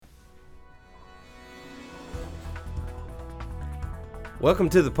Welcome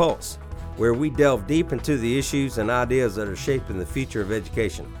to The Pulse, where we delve deep into the issues and ideas that are shaping the future of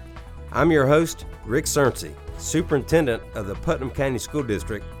education. I'm your host, Rick Cernsey, Superintendent of the Putnam County School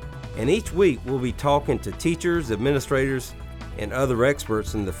District, and each week we'll be talking to teachers, administrators, and other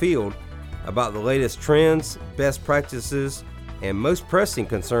experts in the field about the latest trends, best practices, and most pressing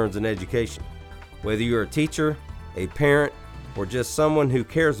concerns in education. Whether you're a teacher, a parent, or just someone who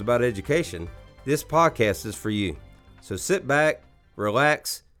cares about education, this podcast is for you. So sit back,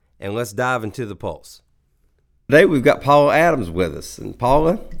 relax, and let's dive into the pulse. Today we've got Paula Adams with us. And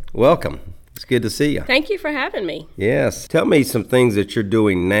Paula, welcome. It's good to see you. Thank you for having me. Yes. Tell me some things that you're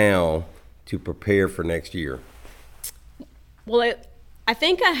doing now to prepare for next year. Well, I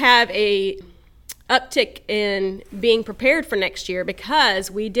think I have a uptick in being prepared for next year because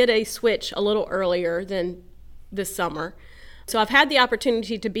we did a switch a little earlier than this summer. So I've had the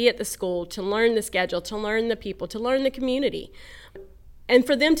opportunity to be at the school, to learn the schedule, to learn the people, to learn the community, and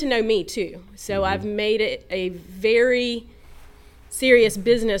for them to know me too. So I've made it a very serious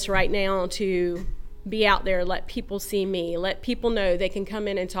business right now to be out there, let people see me, let people know they can come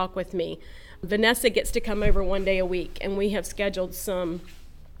in and talk with me. Vanessa gets to come over one day a week, and we have scheduled some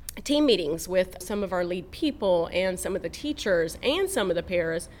team meetings with some of our lead people and some of the teachers and some of the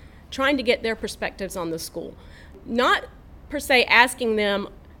paras, trying to get their perspectives on the school. Not per se asking them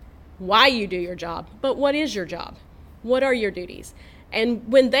why you do your job, but what is your job? What are your duties? And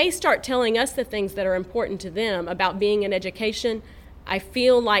when they start telling us the things that are important to them about being in education, I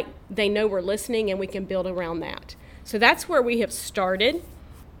feel like they know we're listening and we can build around that. So that's where we have started.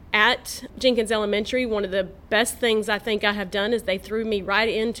 At Jenkins Elementary, one of the best things I think I have done is they threw me right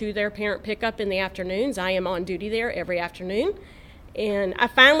into their parent pickup in the afternoons. I am on duty there every afternoon. And I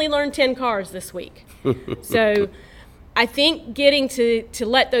finally learned 10 cars this week. So I think getting to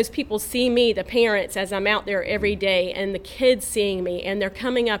let those people see me, the parents, as I'm out there every day, and the kids seeing me, and they're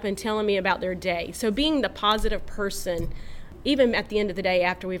coming up and telling me about their day. So being the positive person, even at the end of the day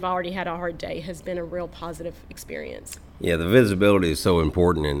after we've already had a hard day, has been a real positive experience. Yeah, the visibility is so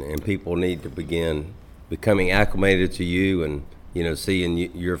important, and people need to begin becoming acclimated to you and, seeing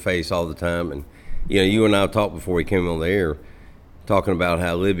your face all the time. And, you and I talked before we came on the air, talking about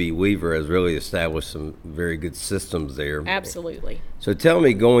how Libby Weaver has really established some very good systems there. Absolutely. So tell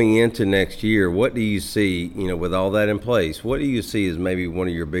me, going into next year, what do you see, with all that in place, what do you see as maybe one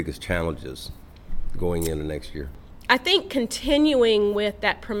of your biggest challenges going into next year? I think continuing with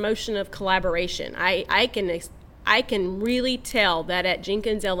that promotion of collaboration. I can really tell that at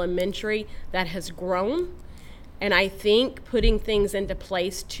Jenkins Elementary that has grown, and I think putting things into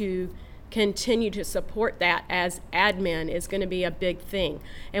place to continue to support that as admin is going to be a big thing.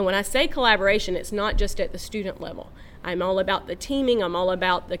 And when I say collaboration, it's not just at the student level. I'm all about the teaming. I'm all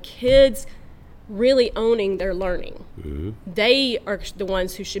about the kids really owning their learning. Mm-hmm. They are the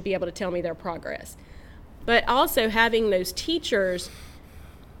ones who should be able to tell me their progress. But also having those teachers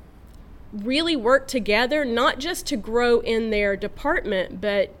really work together, not just to grow in their department,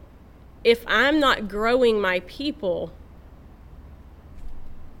 but if I'm not growing my people,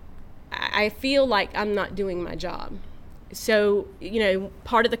 I feel like I'm not doing my job. So,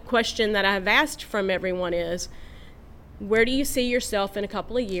 part of the question that I've asked from everyone is, where do you see yourself in a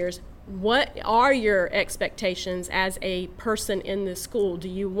couple of years? What are your expectations as a person in this school? Do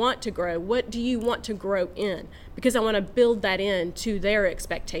you want to grow? What do you want to grow in? Because I want to build that in to their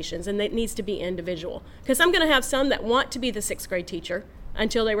expectations, and it needs to be individual. Because I'm going to have some that want to be the 6th grade teacher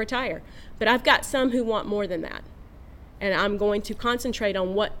until they retire. But I've got some who want more than that. And I'm going to concentrate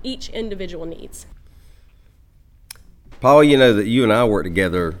on what each individual needs. Paul, that you and I worked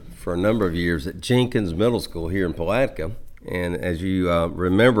together for a number of years at Jenkins Middle School here in Palatka. And as you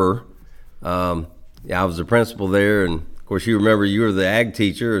remember, I was the principal there. And, of course, you remember you were the ag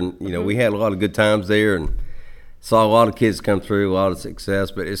teacher. And, we had a lot of good times there and saw a lot of kids come through, a lot of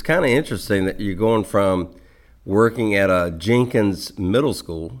success. But it's kind of interesting that you're going from working at a Jenkins Middle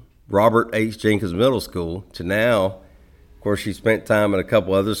School, Robert H. Jenkins Middle School, to now, of course, you spent time at a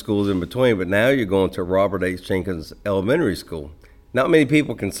couple other schools in between, but now you're going to Robert H. Jenkins Elementary School. Not many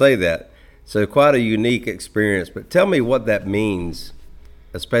people can say that, so quite a unique experience. But tell me what that means,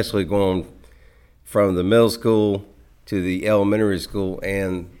 especially going from the middle school to the elementary school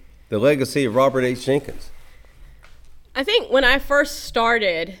and the legacy of Robert H. Jenkins. I think when I first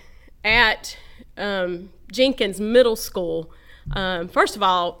started at Jenkins Middle School, first of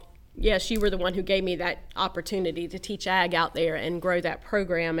all, yes, you were the one who gave me that opportunity to teach ag out there and grow that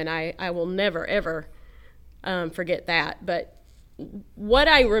program, and I will never, ever forget that. But what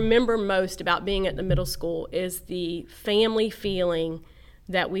I remember most about being at the middle school is the family feeling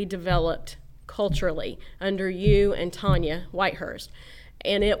that we developed culturally under you and Tanya Whitehurst.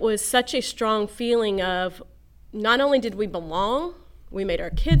 And it was such a strong feeling of not only did we belong, we made our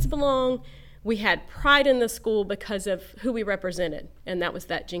kids belong, we had pride in the school because of who we represented, and that was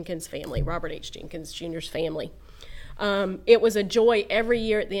that Jenkins family, Robert H. Jenkins Jr.'s family. It was a joy every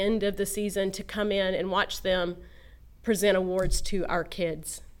year at the end of the season to come in and watch them present awards to our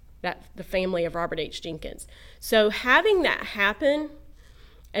kids, the family of Robert H. Jenkins. So having that happen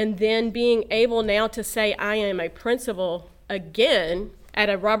and then being able now to say I am a principal again at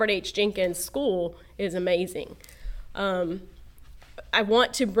a Robert H. Jenkins school is amazing. I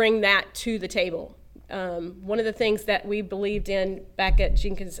want to bring that to the table. One of the things that we believed in back at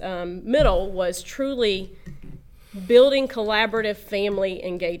Jenkins Middle was truly building collaborative family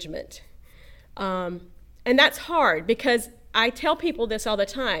engagement. And that's hard because I tell people this all the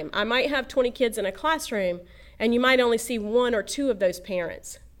time. I might have 20 kids in a classroom and you might only see 1 or 2 of those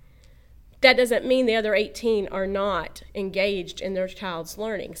parents. That doesn't mean the other 18 are not engaged in their child's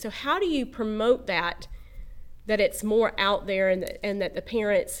learning. So how do you promote that it's more out there and that the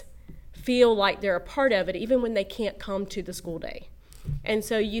parents feel like they're a part of it even when they can't come to the school day? And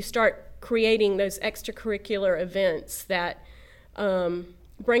so you start creating those extracurricular events that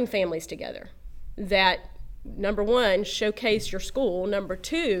bring families together, that, number 1, showcase your school, number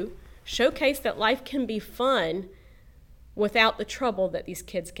 2, showcase that life can be fun without the trouble that these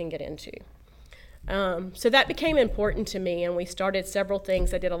kids can get into. So that became important to me, and we started several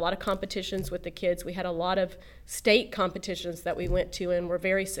things. I did a lot of competitions with the kids. We had a lot of state competitions that we went to and were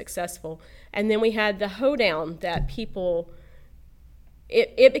very successful. And then we had the hoedown that people,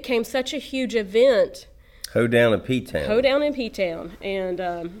 it became such a huge event. Hoedown in P-Town. Hoedown in P-Town. And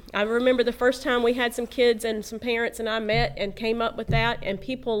I remember the first time we had some kids and some parents and I met and came up with that, and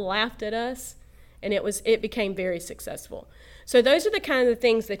people laughed at us, and it became very successful. So those are the kind of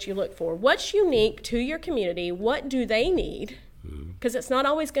things that you look for. What's unique to your community? What do they need? Because it's not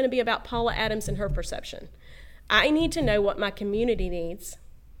always going to be about Paula Adams and her perception. I need to know what my community needs.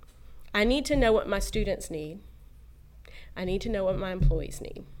 I need to know what my students need. I need to know what my employees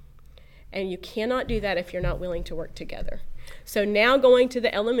need. And you cannot do that if you're not willing to work together. So now going to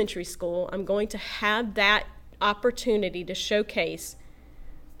the elementary school, I'm going to have that opportunity to showcase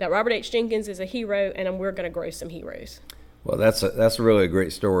that Robert H. Jenkins is a hero, and we're going to grow some heroes. Well, that's really a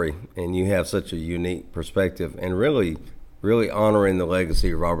great story, and you have such a unique perspective, and really honoring the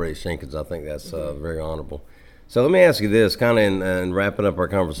legacy of Robert H. Jenkins. I think that's very honorable. So let me ask you this, kind of in wrapping up our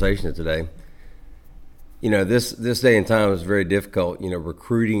conversation today. You know, this day and time is very difficult,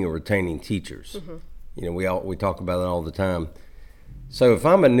 recruiting and retaining teachers. We talk about it all the time. So if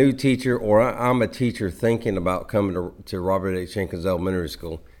I'm a new teacher or I'm a teacher thinking about coming to Robert H. Jenkins Elementary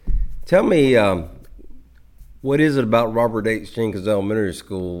School, tell me, what is it about Robert H. Jenkins Elementary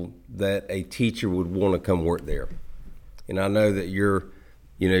School that a teacher would want to come work there? And I know that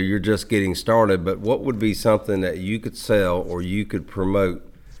you're just getting started, but what would be something that you could sell or you could promote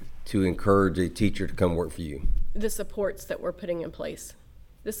to encourage a teacher to come work for you? The supports that we're putting in place.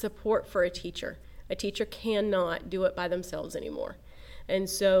 The support for a teacher. A teacher cannot do it by themselves anymore. And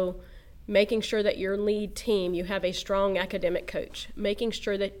so making sure that your lead team, you have a strong academic coach, making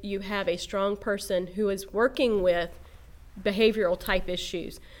sure that you have a strong person who is working with behavioral type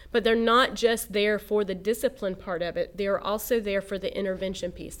issues, but they're not just there for the discipline part of it, they're also there for the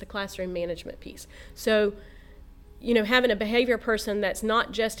intervention piece, the classroom management piece. So, having a behavior person that's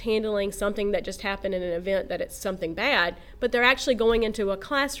not just handling something that just happened in an event that it's something bad, but they're actually going into a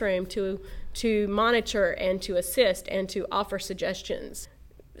classroom to monitor and to assist and to offer suggestions.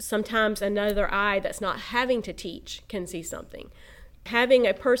 Sometimes another eye that's not having to teach can see something. Having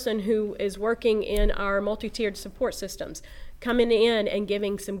a person who is working in our multi-tiered support systems, coming in and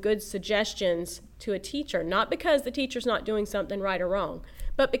giving some good suggestions to a teacher, not because the teacher's not doing something right or wrong,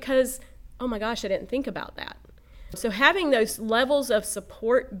 but because, oh my gosh, I didn't think about that. So having those levels of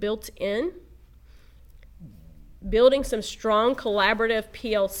support built in, building some strong collaborative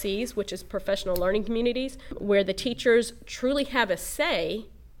PLCs, which is professional learning communities, where the teachers truly have a say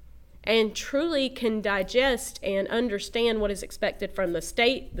and truly can digest and understand what is expected from the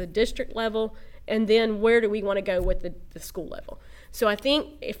state, the district level, and then where do we want to go with the school level. So I think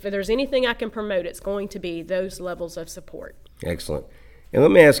if there's anything I can promote, it's going to be those levels of support. Excellent. And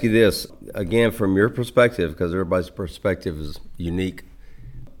let me ask you this, again, from your perspective, because everybody's perspective is unique.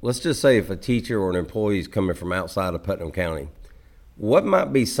 Let's just say if a teacher or an employee is coming from outside of Putnam County, what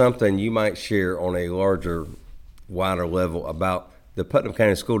might be something you might share on a larger, wider level about the Putnam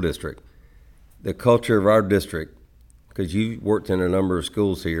County School District, the culture of our district, because you've worked in a number of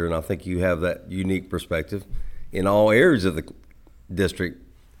schools here, and I think you have that unique perspective in all areas of the district.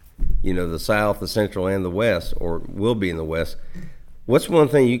 the South, the Central, and the West, or will be in the West. What's one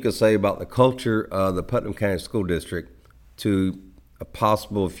thing you could say about the culture of the Putnam County School District to a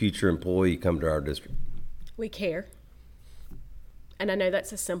possible future employee come to our district? We care. And I know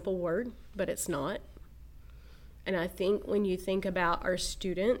that's a simple word, but it's not. And I think when you think about our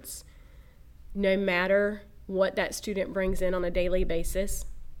students, no matter what that student brings in on a daily basis,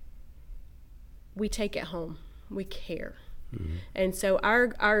 we take it home. We care. Mm-hmm. And so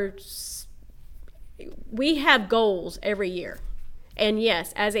we have goals every year. And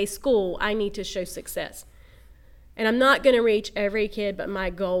yes, as a school, I need to show success. And I'm not going to reach every kid, but my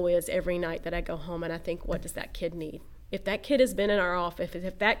goal is every night that I go home and I think, what does that kid need? If that kid has been in our office,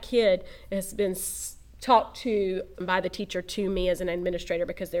 if that kid has been talked to by the teacher to me as an administrator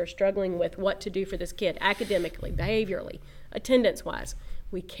because they're struggling with what to do for this kid academically, behaviorally, attendance-wise,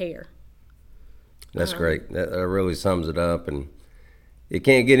 we care. That's great. That really sums it up, and it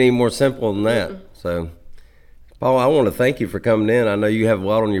can't get any more simple than that. Mm-mm. So, Paul, I want to thank you for coming in. I know you have a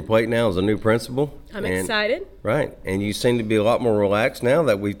lot on your plate now as a new principal. I'm excited. Right, and you seem to be a lot more relaxed now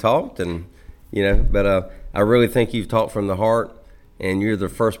that we've talked, and but I really think you've talked from the heart, and you're the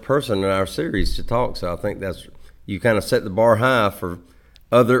first person in our series to talk. So I think you kind of set the bar high for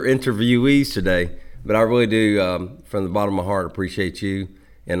other interviewees today. But I really do, from the bottom of my heart, appreciate you,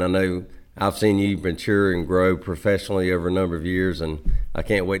 and I know I've seen you mature and grow professionally over a number of years, and I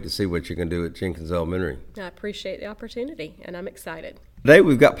can't wait to see what you can do at Jenkins Elementary. I appreciate the opportunity, and I'm excited. Today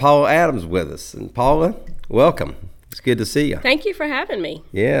we've got Paula Adams with us. And Paula, welcome. It's good to see you. Thank you for having me.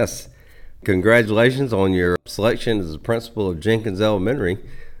 Yes. Congratulations on your selection as the principal of Jenkins Elementary.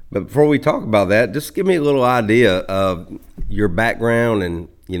 But before we talk about that, just give me a little idea of your background and,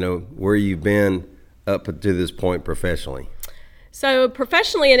 where you've been up to this point professionally. So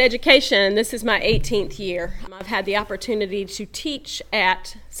professionally in education, this is my 18th year. I've had the opportunity to teach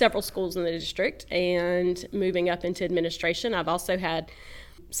at several schools in the district and moving up into administration. I've also had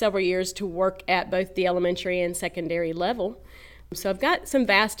several years to work at both the elementary and secondary level. So I've got some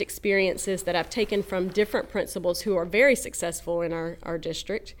vast experiences that I've taken from different principals who are very successful in our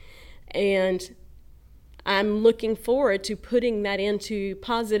district. And I'm looking forward to putting that into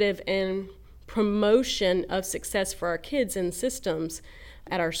positive and promotion of success for our kids and systems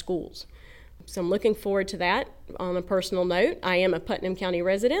at our schools. So I'm looking forward to that. On a personal note, I am a Putnam County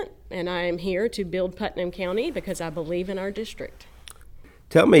resident, and I am here to build Putnam County because I believe in our district.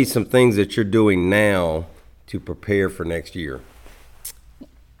 Tell me some things that you're doing now to prepare for next year.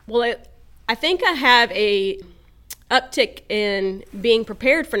 Well, I think I have a uptick in being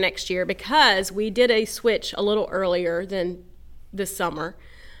prepared for next year because we did a switch a little earlier than this summer.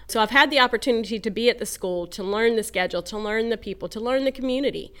 So I've had the opportunity to be at the school, to learn the schedule, to learn the people, to learn the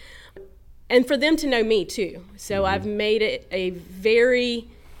community, and for them to know me too. So I've made it a very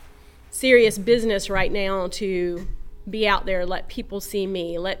serious business right now to be out there, let people see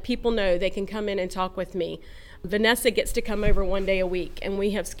me, let people know they can come in and talk with me. Vanessa gets to come over one day a week, and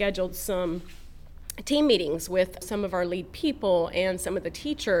we have scheduled some team meetings with some of our lead people and some of the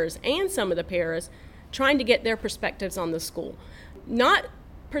teachers and some of the paras, trying to get their perspectives on the school. Not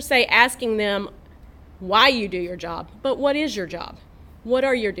per se asking them why you do your job, but what is your job? What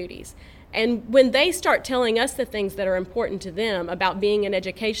are your duties? And when they start telling us the things that are important to them about being in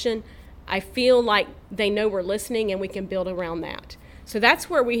education, I feel like they know we're listening and we can build around that. So that's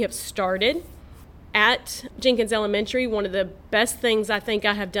where we have started at Jenkins Elementary. One of the best things I think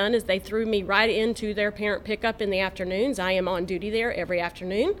I have done is they threw me right into their parent pickup in the afternoons. I am on duty there every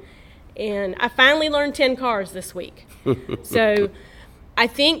afternoon. And I finally learned 10 cars this week. So I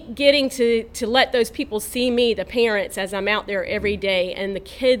think getting to let those people see me, the parents, as I'm out there every day, and the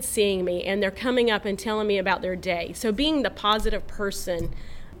kids seeing me, and they're coming up and telling me about their day. So being the positive person,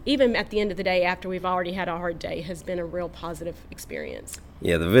 even at the end of the day after we've already had a hard day, has been a real positive experience.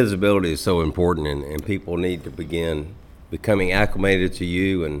 Yeah, the visibility is so important, and people need to begin becoming acclimated to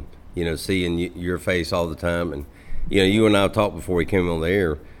you and, seeing your face all the time. And, you and I talked before we came on the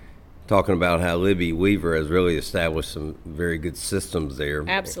air, talking about how Libby Weaver has really established some very good systems there.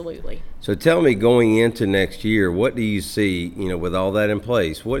 Absolutely. So tell me, going into next year, what do you see, with all that in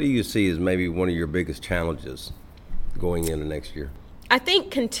place, what do you see as maybe one of your biggest challenges going into next year? I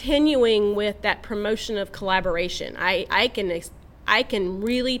think continuing with that promotion of collaboration. I can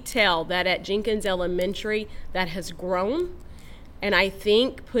really tell that at Jenkins Elementary that has grown, and I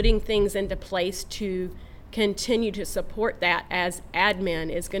think putting things into place to continue to support that as admin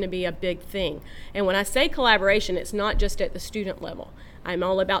is going to be a big thing. And when I say collaboration, it's not just at the student level. I'm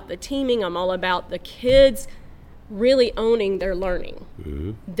all about the teaming. I'm all about the kids really owning their learning.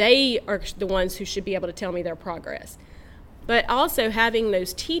 Mm-hmm. They are the ones who should be able to tell me their progress. but also having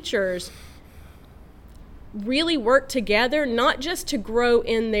those teachers really work together, not just to grow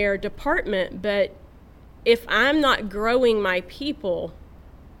in their department, but if I'm not growing my people,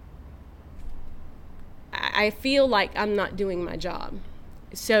 I feel like I'm not doing my job.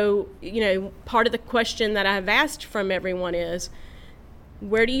 So, part of the question that I've asked from everyone is,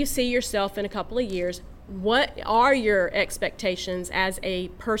 where do you see yourself in a couple of years? What are your expectations as a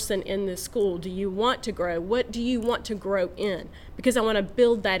person in this school? Do you want to grow? What do you want to grow in? Because I want to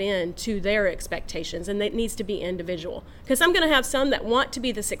build that into their expectations, and it needs to be individual. Because I'm going to have some that want to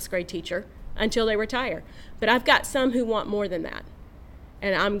be the sixth grade teacher until they retire. But I've got some who want more than that.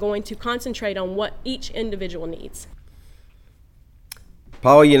 And I'm going to concentrate on what each individual needs.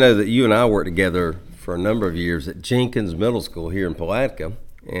 Paul, you know that you and I worked together for a number of years at Jenkins Middle School here in Pulatka.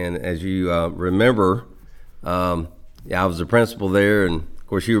 And as you remember, I was the principal there. And, of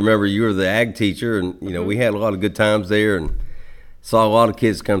course, you remember you were the ag teacher. And, we had a lot of good times there and saw a lot of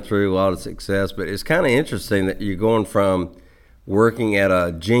kids come through, a lot of success. But it's kind of interesting that you're going from working at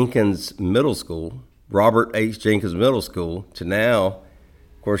a Jenkins Middle School, Robert H. Jenkins Middle School, to now,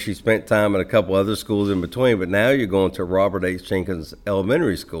 of course, you spent time at a couple other schools in between, but now you're going to Robert H. Jenkins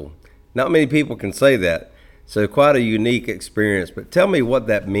Elementary School. Not many people can say that, so quite a unique experience. But tell me what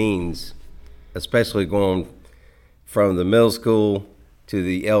that means, especially going from the middle school to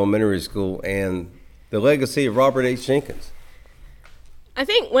the elementary school and the legacy of Robert H. Jenkins. I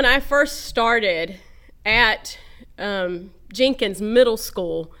think when I first started at Jenkins Middle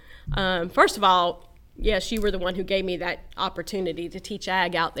School, first of all, yes, you were the one who gave me that opportunity to teach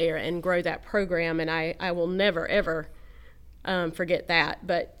ag out there and grow that program, and I will never, ever forget that.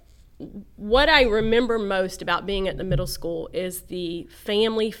 But what I remember most about being at the middle school is the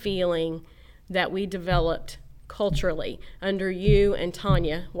family feeling that we developed culturally under you and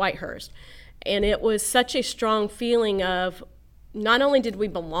Tanya Whitehurst. And it was such a strong feeling of not only did we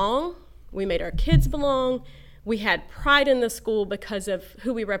belong, we made our kids belong, we had pride in the school because of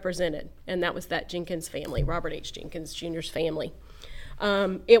who we represented, and that was that Jenkins family, Robert H. Jenkins Jr.'s family.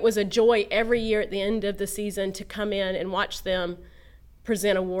 It was a joy every year at the end of the season to come in and watch them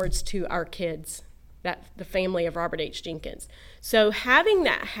present awards to our kids, the family of Robert H. Jenkins. So having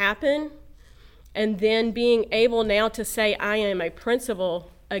that happen and then being able now to say I am a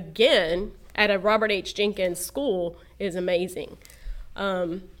principal again at a Robert H. Jenkins school is amazing.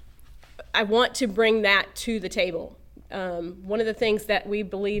 I want to bring that to the table. One of the things that we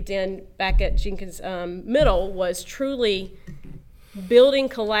believed in back at Jenkins Middle was truly building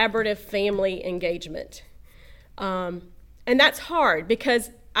collaborative family engagement. And that's hard because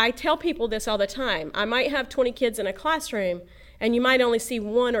I tell people this all the time. I might have 20 kids in a classroom and you might only see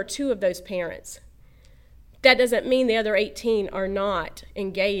one or two of those parents. That doesn't mean the other 18 are not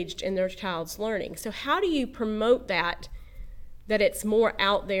engaged in their child's learning. So how do you promote that it's more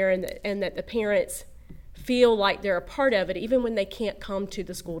out there and that the parents feel like they're a part of it even when they can't come to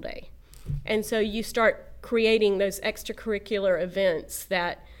the school day? And so you start creating those extracurricular events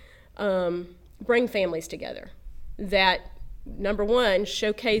that bring families together, that, number one,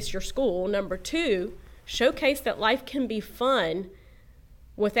 showcase your school. Number two, showcase that life can be fun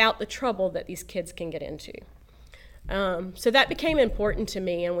without the trouble that these kids can get into. So that became important to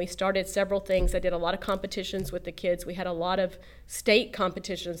me, and we started several things. I did a lot of competitions with the kids. We had a lot of state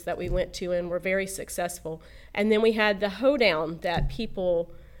competitions that we went to and were very successful. And then we had the hoedown that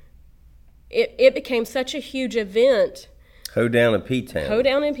people, it became such a huge event. Hoedown in P-Town.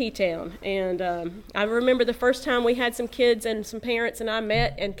 Hoedown in P-Town. And I remember the first time we had some kids and some parents and I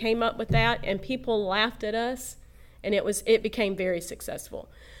met and came up with that, and people laughed at us, and it became very successful.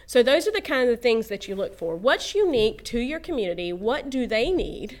 So those are the kind of things that you look for. What's unique to your community? What do they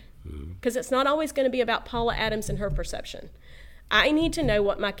need? Because it's not always going to be about Paula Adams and her perception. I need to know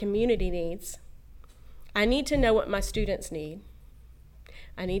what my community needs. I need to know what my students need.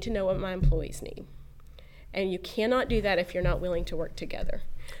 I need to know what my employees need. And you cannot do that if you're not willing to work together.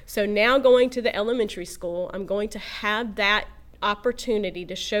 So now going to the elementary school, I'm going to have that opportunity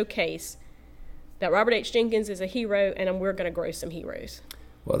to showcase that Robert H. Jenkins is a hero, and we're going to grow some heroes.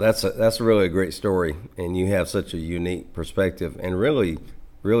 Well, that's really a great story, and you have such a unique perspective, and really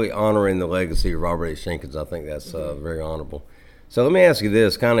honoring the legacy of Robert H. Jenkins. I think that's very honorable. So let me ask you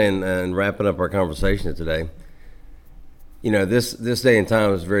this, kind of in wrapping up our conversation today. This day and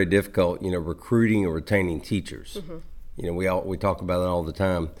time is very difficult, recruiting and retaining teachers. We talk about it all the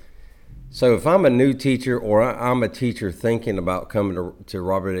time. So if I'm a new teacher or I'm a teacher thinking about coming to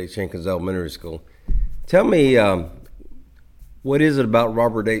Robert H. Jenkins Elementary School, tell me, what is it about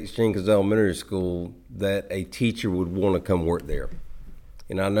Robert H. Jenkins Elementary School that a teacher would want to come work there?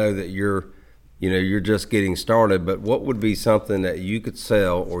 And I know that you're you're just getting started, but what would be something that you could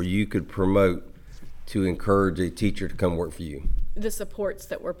sell or you could promote to encourage a teacher to come work for you? The supports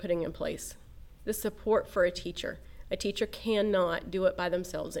that we're putting in place. The support for a teacher. A teacher cannot do it by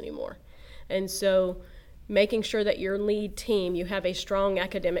themselves anymore. And so making sure that your lead team, you have a strong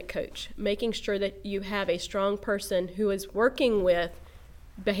academic coach, making sure that you have a strong person who is working with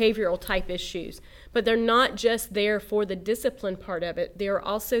behavioral type issues, but they're not just there for the discipline part of it, they're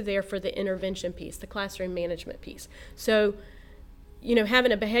also there for the intervention piece, the classroom management piece. So,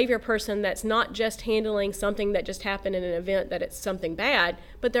 having a behavior person that's not just handling something that just happened in an event that it's something bad,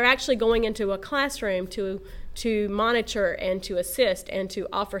 but they're actually going into a classroom to monitor and to assist and to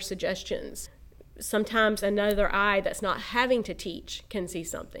offer suggestions. Sometimes another eye that's not having to teach can see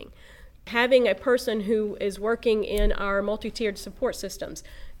something. Having a person who is working in our multi-tiered support systems,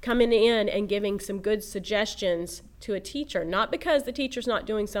 coming in and giving some good suggestions to a teacher, not because the teacher's not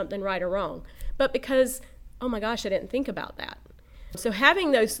doing something right or wrong, but because, oh my gosh, I didn't think about that. So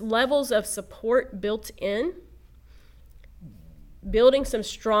having those levels of support built in, building some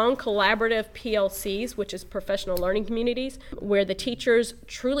strong collaborative PLCs, which is professional learning communities, where the teachers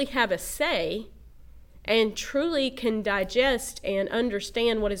truly have a say and truly can digest and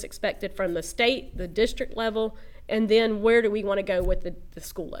understand what is expected from the state, the district level, and then where do we want to go with the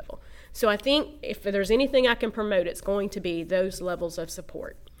school level. So I think if there's anything I can promote, it's going to be those levels of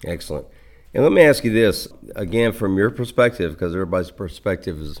support. Excellent. And let me ask you this, again, from your perspective, because everybody's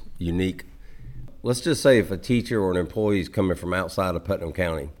perspective is unique. Let's just say if a teacher or an employee is coming from outside of Putnam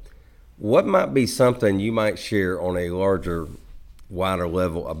County, what might be something you might share on a larger, wider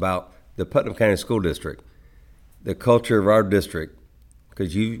level about the Putnam County School District, the culture of our district,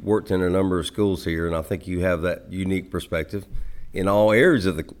 because you've worked in a number of schools here, and I think you have that unique perspective in all areas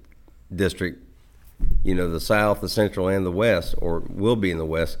of the district, the South, the Central, and the West, or will be in the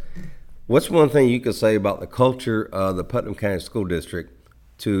West. What's one thing you could say about the culture of the Putnam County School District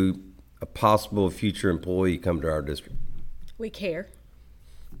to a possible future employee come to our district? We care.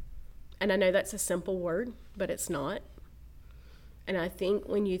 And I know that's a simple word, but it's not. And I think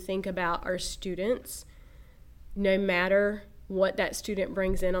when you think about our students, no matter what that student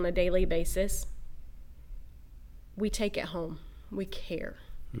brings in on a daily basis, we take it home. We care.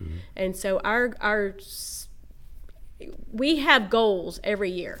 Mm-hmm. And so we have goals every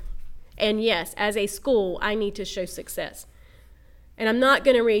year. And yes, as a school, I need to show success. And I'm not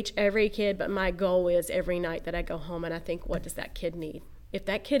going to reach every kid, but my goal is every night that I go home and I think, what does that kid need? If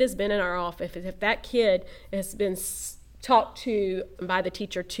that kid has been in our office, if that kid has been talked to by the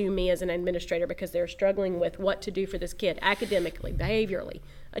teacher to me as an administrator because they're struggling with what to do for this kid academically, behaviorally,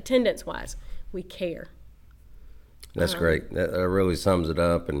 attendance-wise, we care. That's great. That really sums it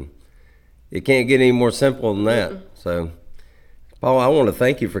up, and it can't get any more simple than that. Mm-mm. So, Paula, I want to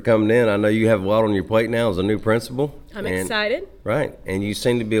thank you for coming in. I know you have a lot on your plate now as a new principal. I'm excited. Right, and you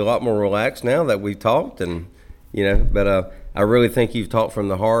seem to be a lot more relaxed now that we've talked, and but I really think you've talked from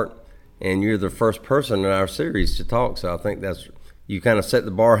the heart, and you're the first person in our series to talk. So I think you kind of set the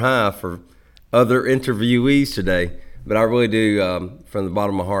bar high for other interviewees today. But I really do, from the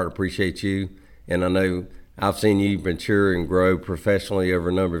bottom of my heart, appreciate you, and I know I've seen you mature and grow professionally over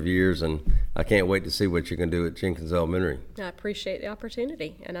a number of years, and I can't wait to see what you can do at Jenkins Elementary. I appreciate the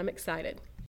opportunity, and I'm excited.